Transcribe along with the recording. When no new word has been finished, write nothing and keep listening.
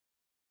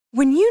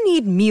When you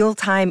need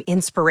mealtime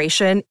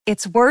inspiration,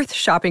 it's worth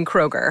shopping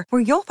Kroger,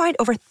 where you'll find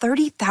over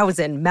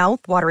 30,000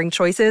 mouth-watering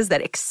choices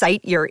that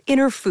excite your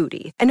inner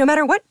foodie. And no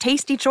matter what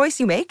tasty choice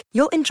you make,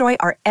 you'll enjoy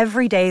our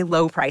everyday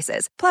low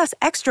prices, plus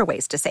extra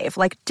ways to save,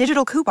 like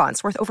digital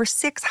coupons worth over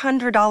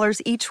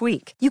 $600 each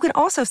week. You can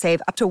also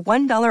save up to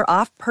 $1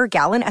 off per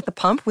gallon at the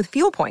pump with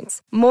fuel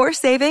points. More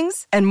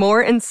savings and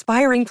more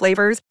inspiring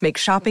flavors make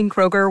shopping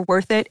Kroger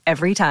worth it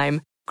every time.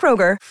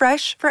 Kroger,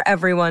 fresh for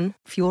everyone.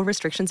 Fuel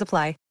restrictions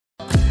apply.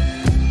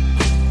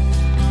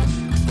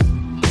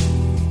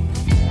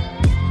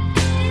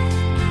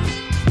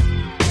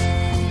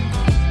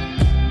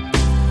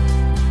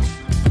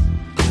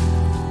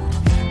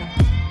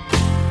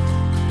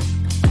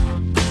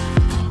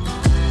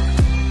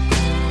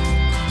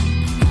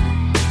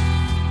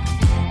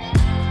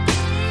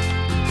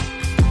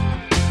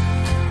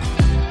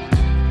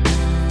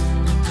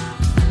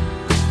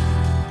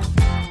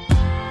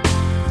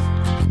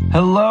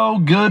 Hello,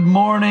 good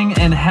morning,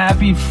 and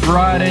happy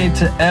Friday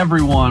to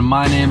everyone.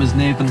 My name is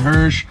Nathan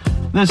Hirsch.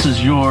 This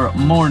is your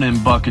Mornin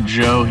Buc of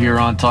Joe here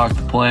on Talk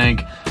the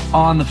Plank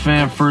on the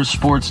Fan First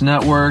Sports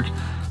Network.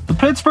 The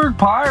Pittsburgh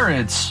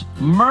Pirates,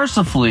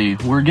 mercifully,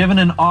 were given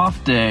an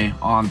off day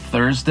on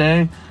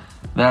Thursday.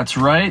 That's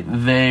right,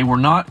 they were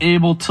not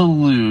able to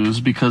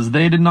lose because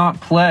they did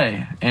not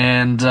play.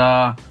 And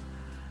I'd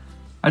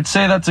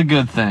say that's a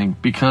good thing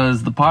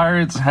because the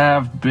Pirates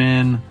have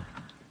been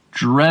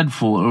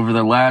dreadful over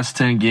their last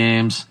 10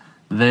 games.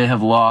 They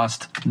have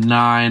lost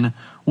 9.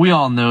 We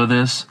all know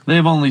this.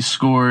 They've only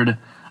scored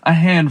a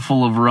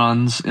handful of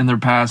runs in their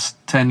past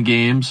 10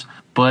 games.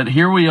 But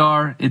here we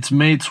are. It's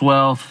May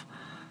 12th.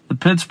 The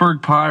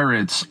Pittsburgh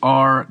Pirates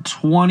are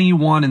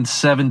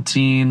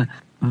 21-17.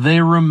 They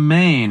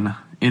remain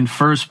in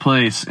first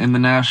place in the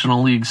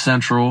National League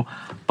Central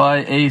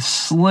by a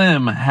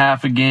slim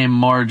half a game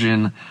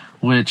margin,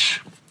 which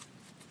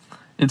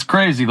it's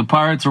crazy. The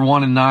Pirates are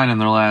 1-9 in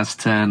their last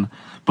 10,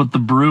 but the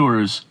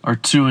Brewers are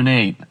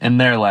 2-8 in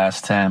their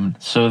last 10.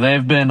 So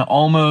they've been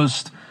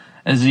almost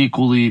as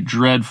equally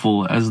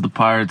dreadful as the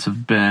Pirates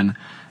have been.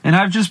 And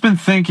I've just been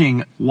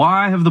thinking,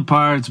 why have the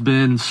Pirates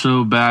been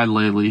so bad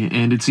lately?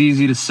 And it's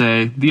easy to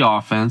say the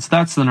offense.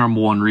 That's the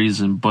number one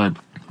reason. But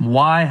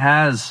why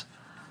has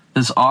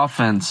this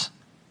offense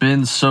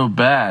been so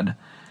bad?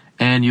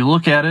 And you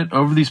look at it,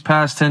 over these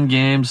past 10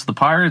 games, the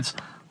Pirates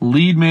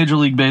lead Major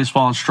League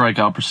Baseball in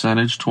strikeout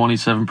percentage,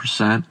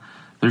 27%.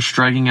 They're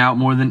striking out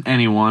more than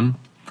anyone.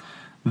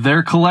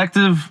 Their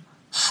collective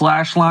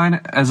slash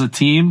line as a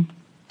team,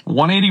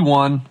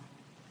 181,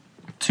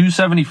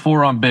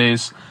 274 on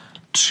base,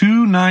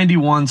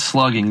 291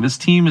 slugging. This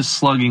team is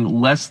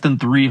slugging less than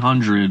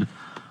 300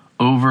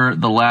 over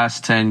the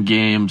last 10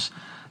 games.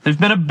 They've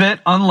been a bit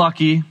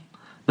unlucky.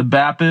 The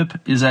BABIP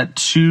is at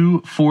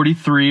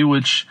 243,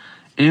 which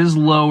is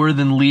lower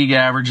than league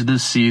average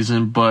this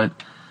season, but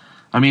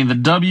I mean, the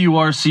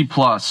WRC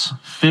plus,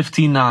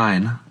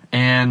 59,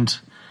 and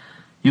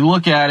you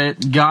look at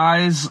it,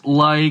 guys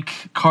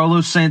like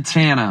Carlos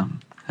Santana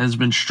has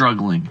been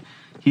struggling.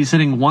 He's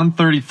hitting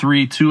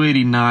 133,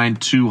 289,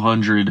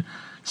 200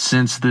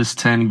 since this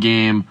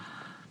 10-game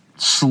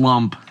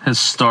slump has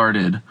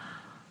started.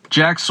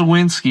 Jack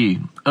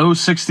Sawinski,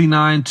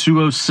 069,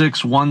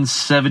 206,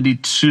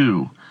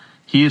 172.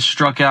 He has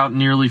struck out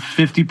nearly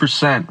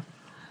 50%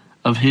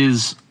 of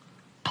his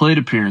plate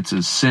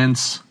appearances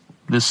since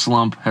this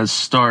slump has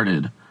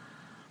started.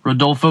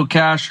 Rodolfo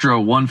Castro,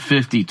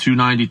 150,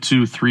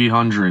 292,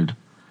 300.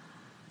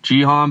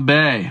 Jihan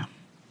Bay,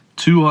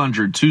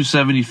 200,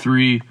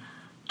 273,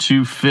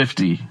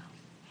 250.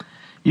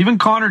 Even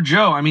Connor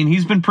Joe, I mean,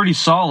 he's been pretty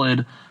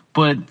solid,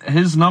 but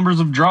his numbers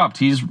have dropped.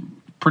 He's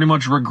pretty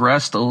much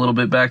regressed a little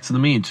bit back to the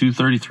mean,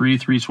 233,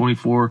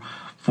 324,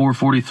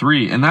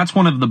 443. And that's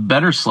one of the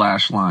better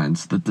slash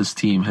lines that this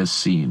team has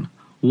seen.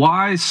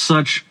 Why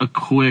such a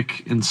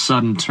quick and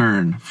sudden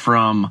turn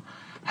from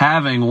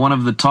having one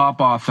of the top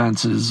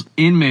offenses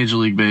in Major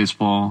League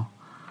Baseball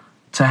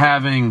to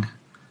having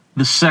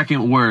the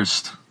second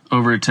worst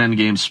over a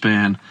 10-game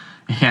span?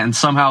 And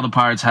somehow the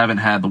Pirates haven't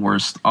had the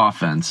worst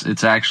offense.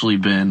 It's actually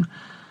been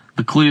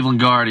the Cleveland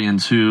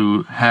Guardians,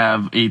 who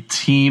have a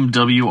team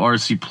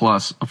WRC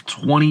plus of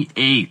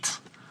 28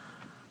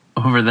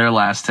 over their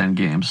last 10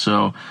 games.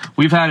 So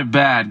we've had it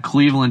bad.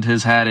 Cleveland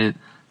has had it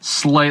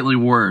slightly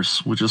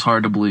worse, which is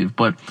hard to believe.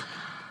 But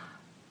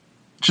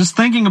just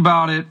thinking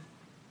about it,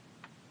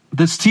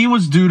 this team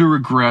was due to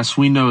regress.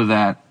 We know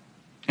that.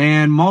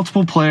 And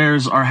multiple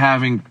players are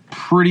having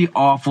pretty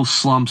awful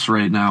slumps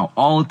right now,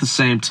 all at the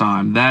same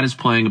time. That is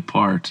playing a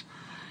part.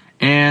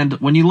 And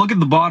when you look at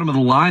the bottom of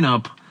the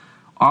lineup,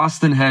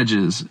 Austin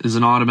Hedges is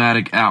an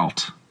automatic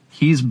out.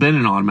 He's been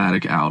an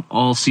automatic out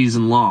all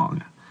season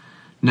long.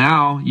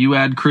 Now you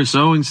add Chris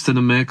Owings to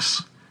the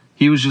mix.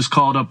 He was just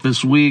called up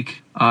this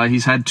week.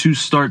 He's had 2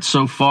 starts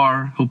so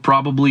far. He'll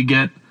probably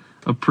get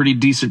a pretty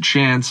decent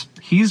chance.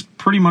 He's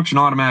pretty much an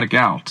automatic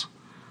out.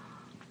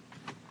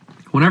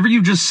 Whenever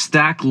you just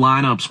stack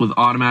lineups with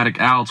automatic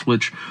outs,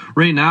 which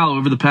right now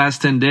over the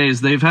past 10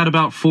 days, they've had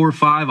about 4 or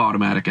 5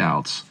 automatic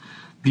outs.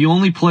 The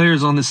only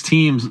players on this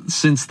team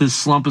since this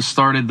slump has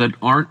started that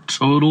aren't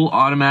total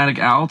automatic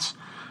outs,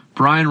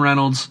 Brian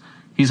Reynolds,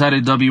 he's had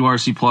a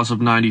WRC plus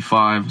of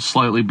 95,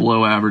 slightly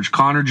below average.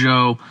 Connor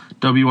Joe,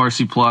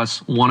 WRC plus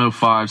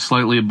 105,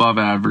 slightly above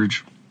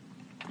average.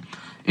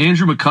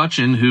 Andrew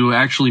McCutchen, who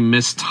actually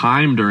missed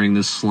time during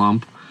this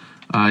slump,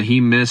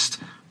 he missed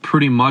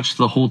pretty much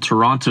the whole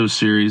Toronto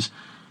series.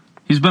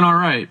 He's been all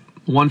right.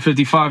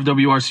 155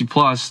 WRC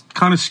plus,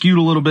 kind of skewed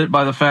a little bit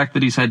by the fact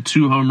that he's had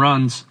 2 home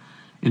runs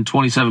in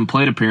 27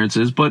 plate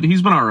appearances, but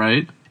he's been all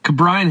right.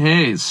 Brian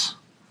Hayes.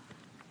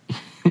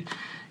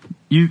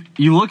 You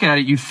look at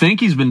it, you think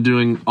he's been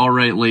doing all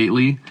right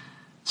lately.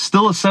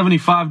 Still a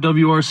 75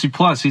 WRC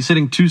plus. He's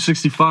hitting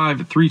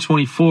 265,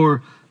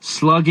 324,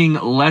 slugging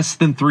less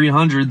than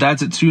 300.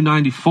 That's at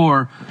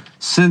 294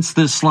 since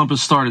this slump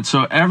has started.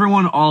 So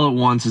everyone all at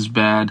once is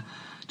bad.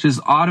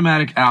 Just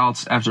automatic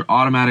outs after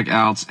automatic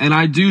outs. And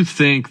I do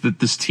think that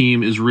this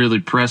team is really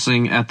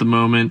pressing at the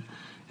moment,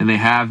 and they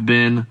have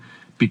been,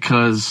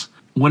 because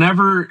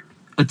whenever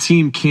a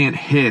team can't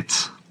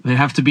hit, they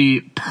have to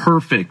be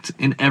perfect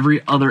in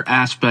every other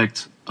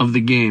aspect of the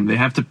game. They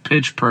have to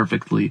pitch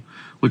perfectly,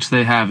 which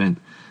they haven't.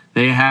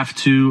 They have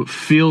to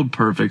field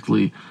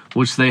perfectly,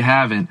 which they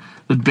haven't.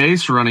 The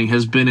base running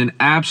has been an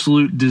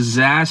absolute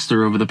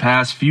disaster over the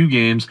past few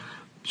games.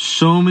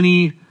 So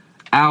many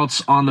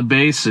outs on the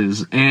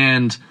bases.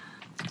 And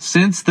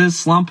since this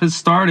slump has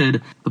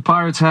started, the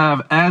Pirates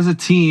have, as a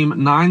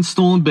team, 9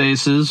 stolen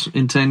bases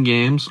in 10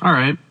 games. All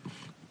right,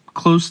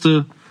 close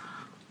to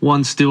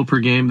 1 steal per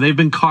game. They've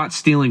been caught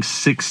stealing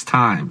 6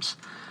 times.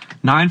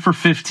 9 for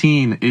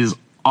 15 is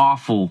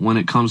awful when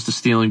it comes to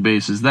stealing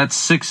bases. That's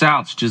 6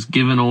 outs just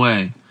given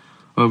away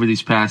over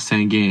these past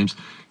 10 games.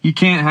 You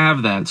can't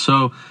have that.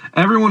 So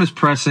everyone is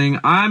pressing.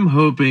 I'm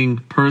hoping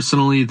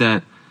personally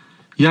that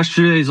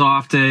yesterday's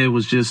off day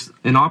was just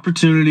an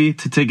opportunity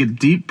to take a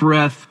deep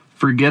breath,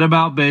 forget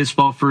about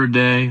baseball for a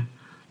day,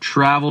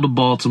 travel to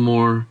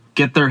Baltimore,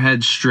 get their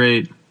heads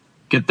straight,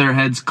 get their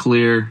heads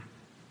clear,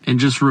 and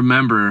just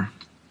remember,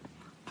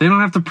 they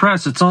don't have to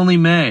press. It's only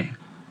May.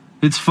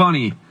 It's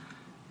funny.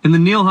 In the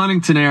Neil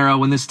Huntington era,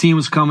 when this team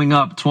was coming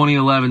up,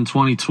 2011,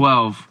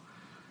 2012,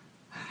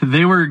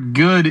 they were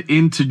good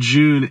into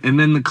June, and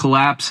then the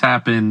collapse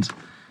happened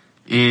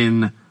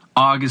in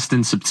August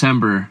and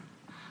September.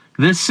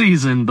 This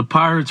season, the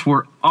Pirates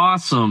were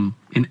awesome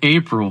in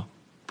April,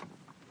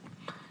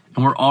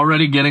 and we're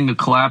already getting a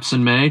collapse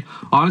in May.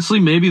 Honestly,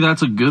 maybe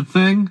that's a good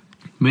thing.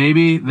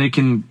 Maybe they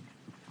can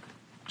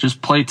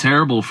just play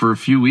terrible for a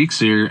few weeks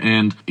here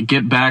and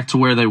get back to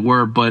where they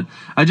were. But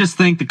I just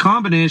think the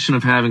combination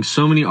of having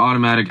so many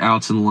automatic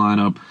outs in the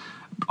lineup,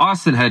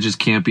 Austin Hedges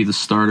can't be the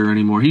starter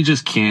anymore. He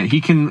just can't.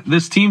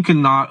 This team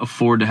cannot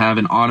afford to have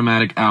an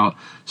automatic out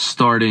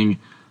starting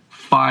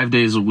 5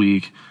 days a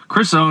week.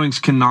 Chris Owings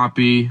cannot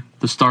be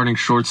the starting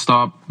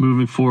shortstop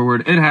moving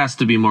forward. It has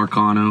to be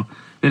Marcano.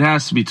 It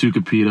has to be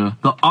Tucupita.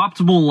 The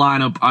optimal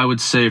lineup, I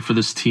would say, for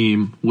this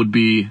team would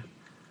be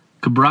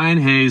Brian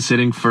Hayes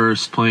hitting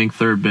first, playing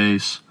third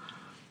base.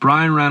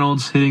 Brian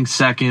Reynolds hitting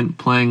second,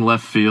 playing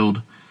left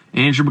field.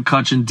 Andrew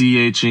McCutchen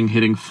DHing,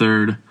 hitting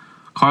third.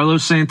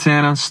 Carlos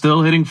Santana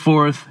still hitting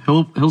fourth.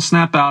 He'll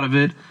snap out of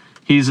it.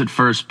 He's at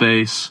first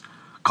base.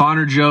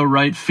 Connor Joe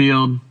right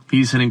field.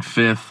 He's hitting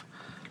fifth.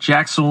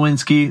 Jack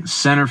Sawinski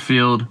center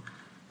field.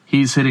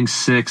 He's hitting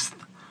sixth.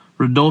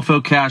 Rodolfo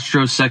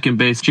Castro second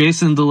base.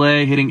 Jason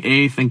DeLay hitting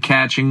eighth and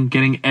catching,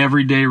 getting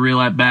everyday real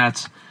at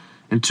bats.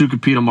 And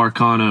Tucupita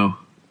Marcano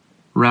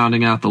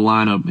rounding out the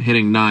lineup,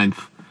 hitting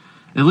ninth.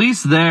 At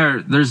least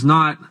there's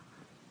not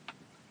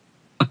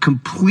a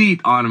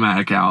complete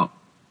automatic out.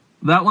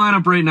 That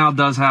lineup right now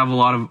does have a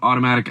lot of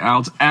automatic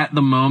outs at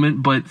the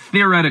moment, but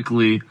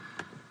theoretically,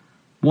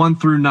 1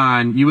 through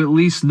 9, you at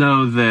least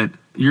know that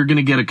you're going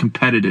to get a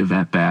competitive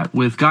at-bat.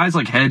 With guys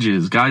like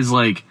Hedges, guys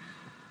like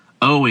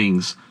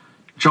Owings,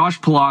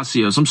 Josh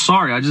Palacios, I'm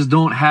sorry, I just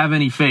don't have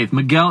any faith.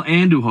 Miguel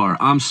Andujar,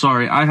 I'm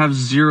sorry, I have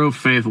zero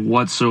faith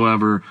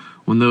whatsoever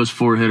when those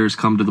 4 hitters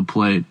come to the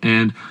plate.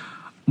 And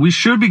we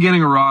should be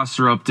getting a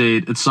roster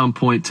update at some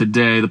point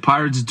today. The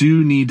Pirates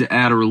do need to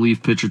add a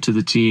relief pitcher to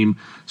the team.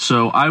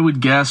 So I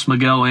would guess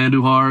Miguel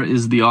Andujar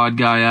is the odd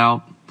guy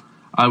out.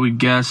 I would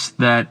guess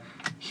that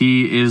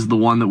he is the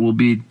one that will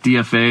be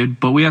DFA'd,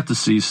 but we have to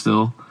see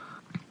still.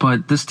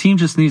 But this team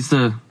just needs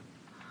to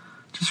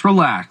just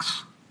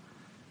relax.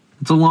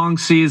 It's a long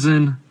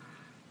season.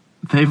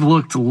 They've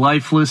looked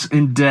lifeless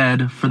and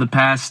dead for the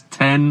past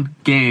 10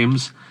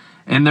 games,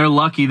 and they're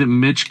lucky that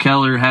Mitch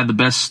Keller had the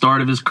best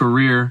start of his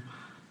career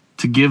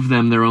to give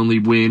them their only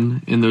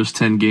win in those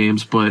 10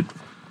 games. But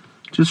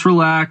just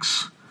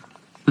relax.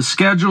 The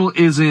schedule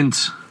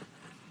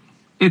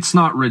it's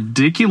not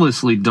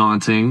ridiculously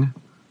daunting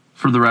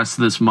for the rest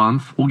of this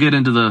month. We'll get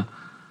into the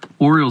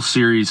Orioles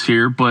series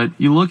here, but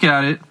you look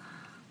at it,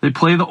 they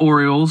play the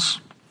Orioles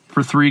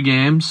for 3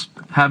 games,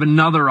 have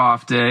another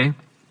off day,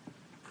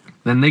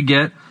 then they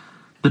get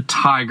the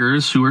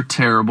Tigers, who are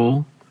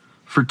terrible,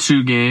 for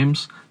 2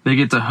 games. They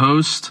get to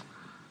host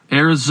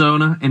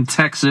Arizona and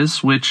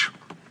Texas, which,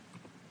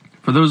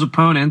 for those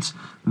opponents,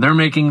 They're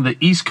making the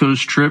East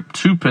Coast trip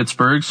to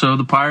Pittsburgh, so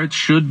the Pirates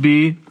should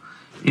be,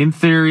 in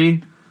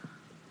theory,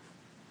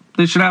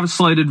 they should have a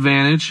slight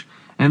advantage.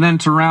 And then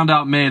to round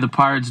out May, the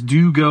Pirates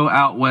do go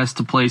out west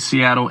to play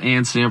Seattle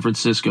and San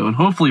Francisco. And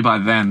hopefully by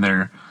then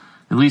they're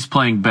at least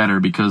playing better,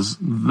 because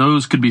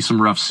those could be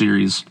some rough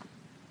series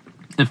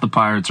if the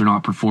Pirates are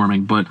not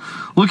performing. But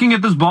looking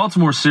at this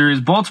Baltimore series,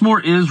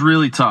 Baltimore is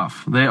really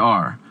tough. They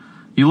are.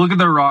 You look at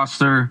their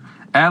roster,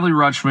 Adley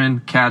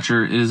Rutschman,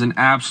 catcher, is an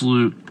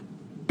absolute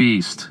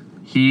beast.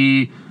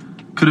 He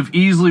could have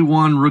easily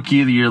won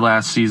Rookie of the Year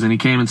last season. He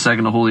came in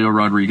second to Julio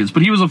Rodriguez,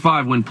 but he was a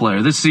 5-win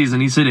player. This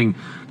season, he's hitting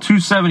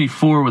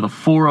 .274 with a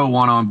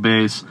 .401 on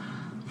base,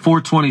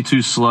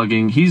 .422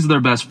 slugging. He's their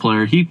best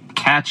player. He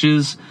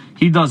catches.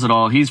 He does it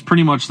all. He's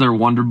pretty much their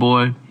wonder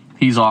boy.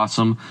 He's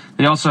awesome.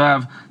 They also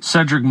have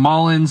Cedric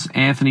Mullins,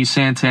 Anthony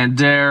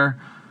Santander,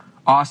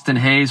 Austin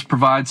Hayes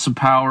provides some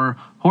power.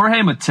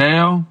 Jorge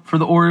Mateo for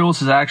the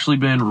Orioles has actually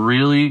been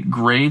really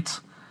great.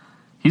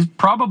 He's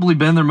probably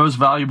been their most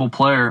valuable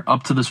player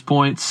up to this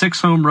point.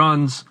 6 home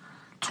runs,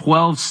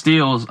 12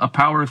 steals, a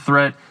power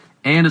threat,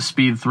 and a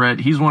speed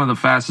threat. He's one of the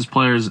fastest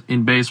players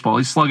in baseball.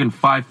 He's slugging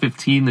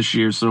 .515 this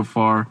year so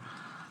far.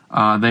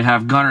 They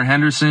have Gunnar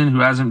Henderson, who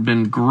hasn't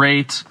been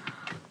great,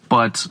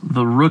 but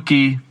the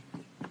rookie,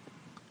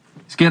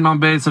 he's getting on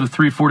base at a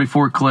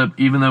 .344 clip,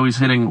 even though he's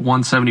hitting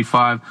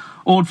 .175.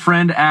 Old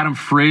friend Adam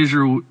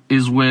Frazier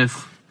is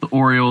with the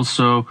Orioles,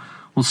 so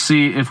we'll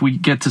see if we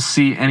get to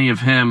see any of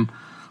him.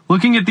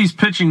 Looking at these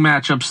pitching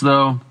matchups,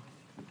 though,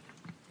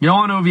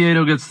 Yohan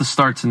Oviedo gets the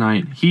start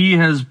tonight. He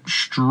has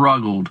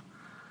struggled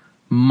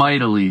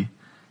mightily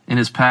in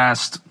his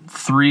past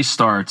 3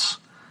 starts.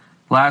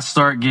 Last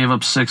start gave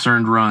up 6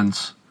 earned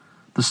runs.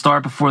 The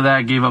start before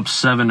that gave up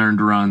 7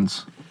 earned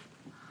runs.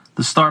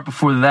 The start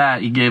before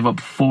that, he gave up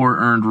 4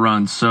 earned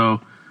runs. So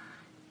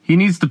he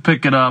needs to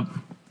pick it up.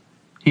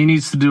 He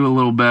needs to do a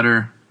little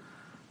better.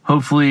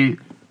 Hopefully,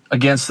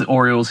 against the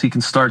Orioles, he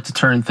can start to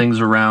turn things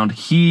around.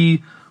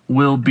 He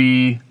will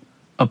be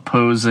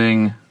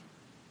opposing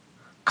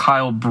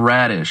Kyle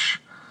Bradish,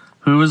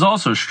 who has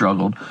also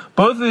struggled.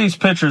 Both of these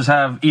pitchers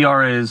have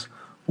ERAs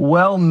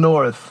well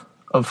north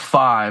of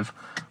 5.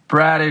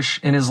 Bradish,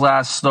 in his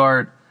last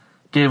start,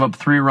 gave up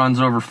 3 runs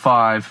over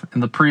 5.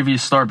 And the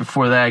previous start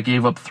before that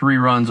gave up 3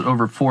 runs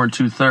over 4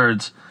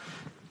 2/3.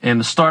 And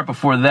the start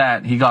before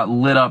that, he got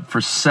lit up for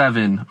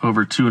 7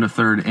 over 2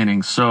 1/3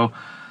 innings. So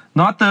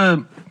not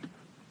the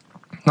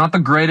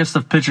greatest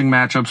of pitching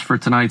matchups for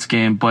tonight's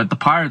game, but the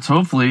Pirates,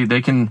 hopefully,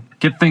 they can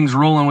get things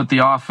rolling with the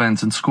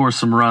offense and score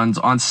some runs.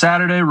 On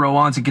Saturday,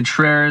 Roansy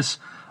Contreras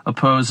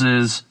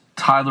opposes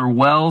Tyler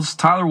Wells.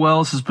 Tyler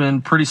Wells has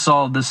been pretty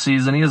solid this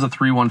season. He has a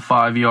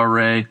 .315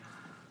 ERA.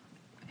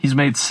 He's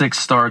made 6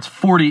 starts,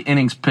 40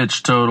 innings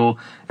pitched total.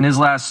 In his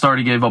last start,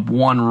 he gave up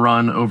 1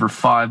 run over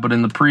 5, but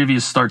in the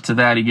previous start to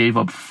that, he gave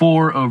up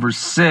 4 over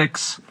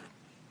 6.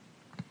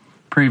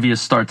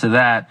 Previous start to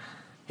that,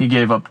 he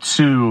gave up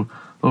 2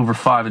 over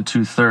 5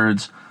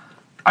 2/3.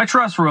 I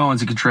trust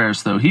Roansy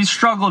Contreras, though. He's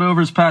struggled over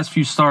his past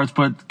few starts,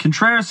 but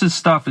Contreras'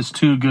 stuff is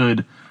too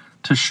good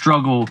to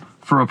struggle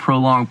for a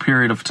prolonged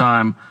period of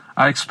time.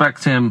 I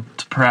expect him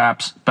to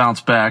perhaps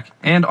bounce back.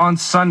 And on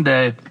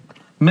Sunday,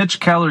 Mitch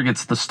Keller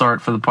gets the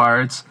start for the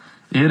Pirates.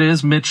 It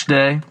is Mitch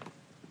Day.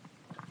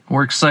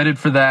 We're excited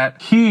for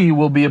that. He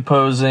will be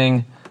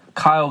opposing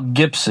Kyle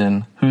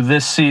Gibson, who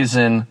this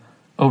season,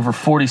 over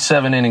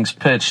 47 innings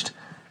pitched,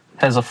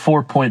 has a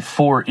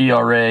 4.4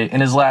 ERA.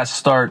 In his last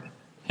start,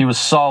 he was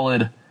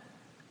solid,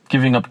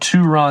 giving up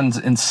 2 runs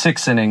in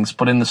 6 innings,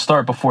 but in the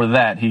start before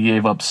that, he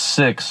gave up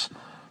 6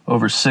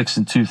 over 6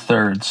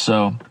 2/3.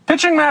 So,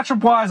 pitching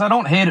matchup-wise, I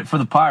don't hate it for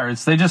the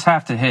Pirates. They just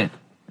have to hit.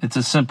 It's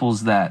as simple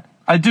as that.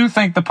 I do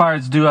think the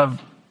Pirates do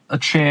have a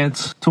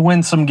chance to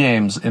win some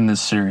games in this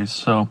series,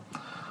 so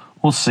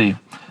we'll see.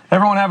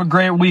 Everyone have a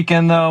great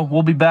weekend, though.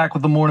 We'll be back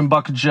with the Mornin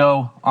Buc of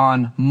Joe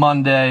on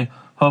Monday.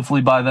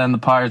 Hopefully by then the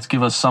Pirates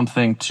give us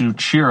something to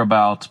cheer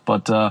about.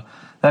 But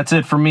that's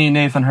it for me,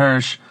 Nathan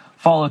Hirsch.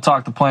 Follow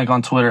Talk the Plank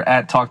on Twitter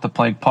at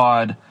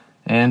TalkThePlankPod.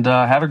 And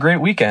have a great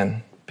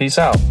weekend. Peace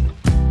out.